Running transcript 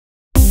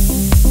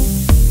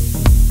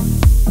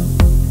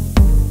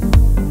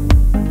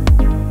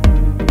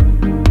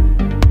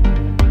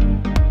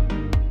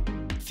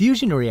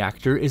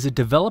FusionReactor is a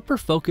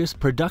developer-focused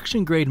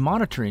production-grade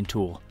monitoring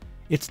tool.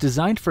 It's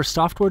designed for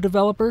software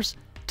developers,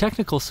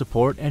 technical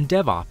support, and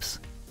DevOps.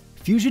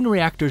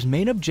 FusionReactor's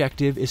main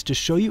objective is to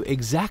show you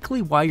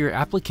exactly why your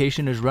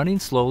application is running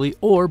slowly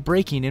or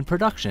breaking in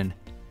production.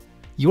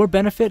 Your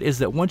benefit is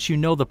that once you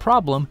know the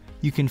problem,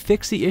 you can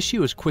fix the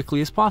issue as quickly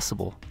as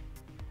possible.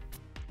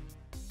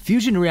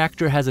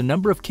 FusionReactor has a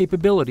number of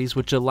capabilities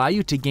which allow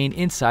you to gain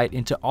insight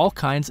into all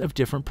kinds of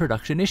different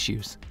production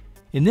issues.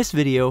 In this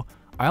video,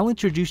 I'll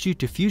introduce you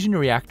to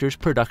FusionReactor's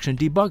production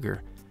debugger,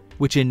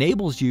 which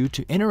enables you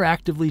to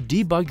interactively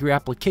debug your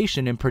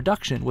application in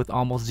production with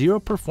almost zero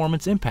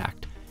performance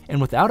impact and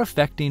without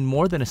affecting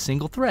more than a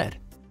single thread.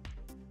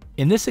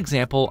 In this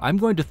example, I'm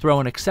going to throw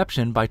an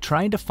exception by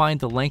trying to find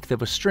the length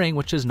of a string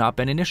which has not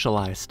been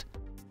initialized.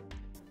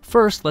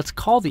 First, let's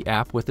call the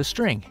app with a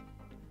string.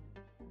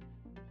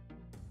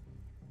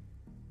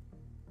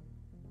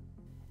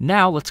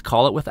 Now let's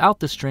call it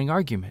without the string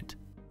argument.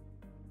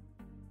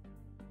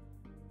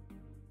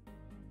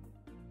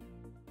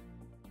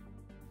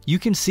 You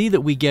can see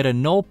that we get a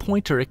null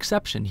pointer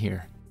exception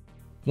here.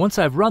 Once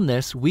I've run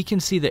this, we can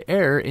see the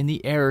error in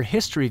the error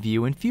history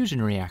view in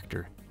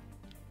FusionReactor.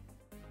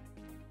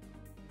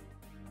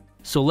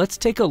 So let's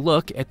take a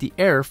look at the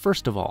error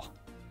first of all.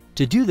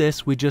 To do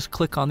this, we just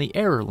click on the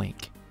error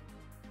link.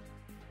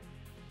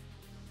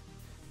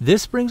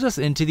 This brings us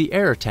into the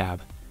error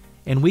tab,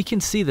 and we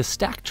can see the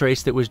stack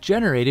trace that was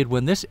generated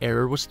when this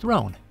error was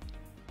thrown.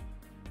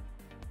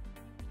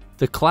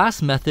 The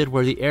class method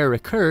where the error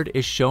occurred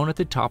is shown at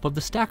the top of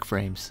the stack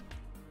frames.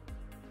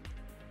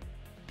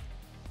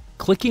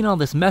 Clicking on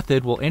this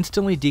method will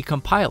instantly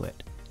decompile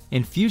it,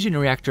 and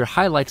FusionReactor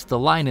highlights the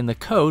line in the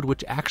code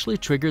which actually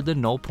triggered the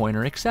null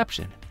pointer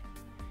exception.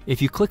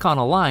 If you click on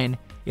a line,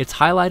 it's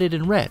highlighted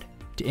in red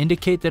to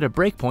indicate that a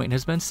breakpoint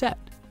has been set.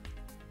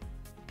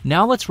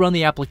 Now let's run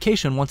the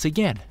application once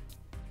again.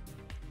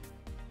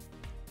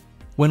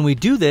 When we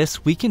do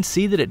this, we can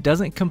see that it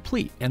doesn't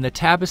complete and the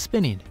tab is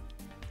spinning.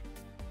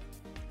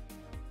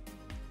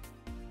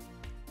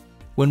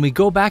 When we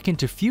go back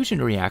into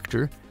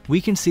FusionReactor,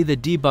 we can see the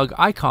debug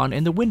icon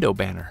in the window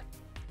banner.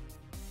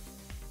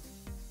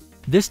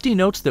 This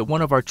denotes that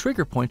one of our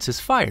trigger points is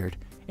fired,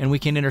 and we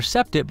can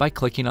intercept it by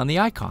clicking on the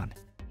icon.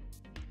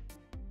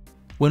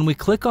 When we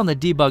click on the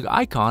debug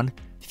icon,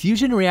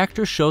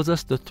 FusionReactor shows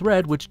us the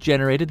thread which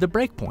generated the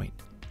breakpoint.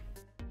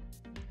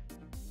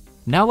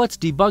 Now let's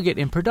debug it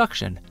in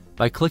production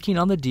by clicking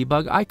on the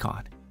debug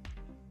icon.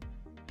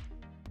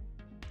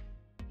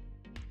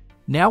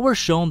 Now we're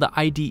shown the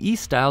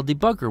IDE-style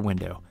debugger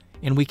window,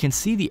 and we can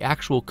see the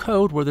actual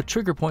code where the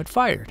trigger point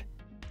fired.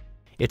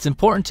 It's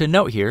important to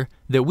note here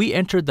that we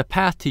entered the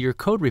path to your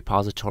code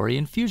repository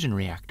in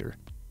FusionReactor.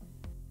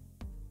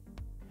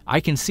 I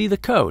can see the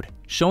code,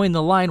 showing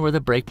the line where the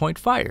breakpoint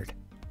fired.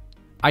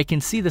 I can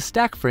see the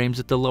stack frames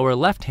at the lower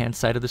left-hand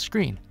side of the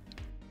screen.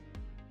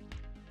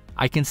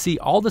 I can see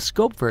all the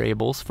scope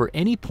variables for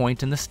any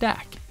point in the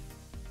stack.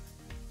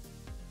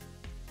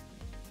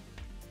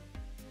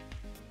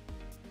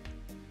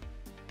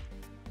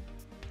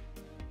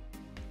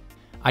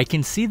 I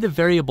can see the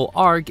variable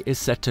arg is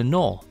set to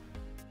null.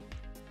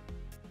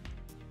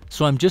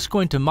 So I'm just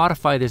going to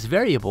modify this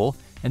variable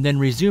and then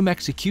resume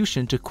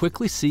execution to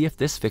quickly see if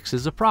this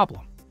fixes a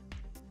problem.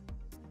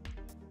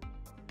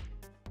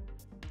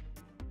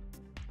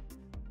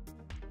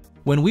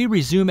 When we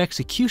resume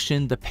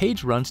execution, the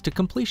page runs to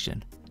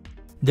completion.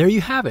 There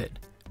you have it.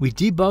 We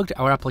debugged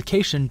our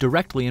application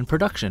directly in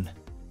production.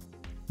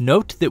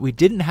 Note that we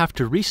didn't have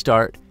to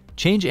restart,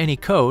 change any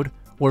code,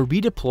 or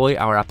redeploy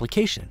our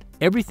application.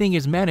 Everything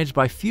is managed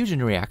by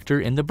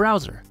FusionReactor in the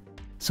browser.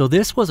 So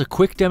this was a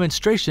quick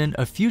demonstration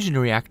of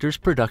FusionReactor's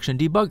production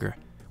debugger,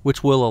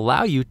 which will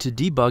allow you to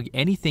debug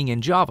anything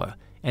in Java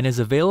and is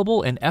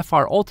available in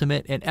FR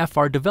Ultimate and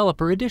FR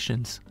Developer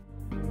editions.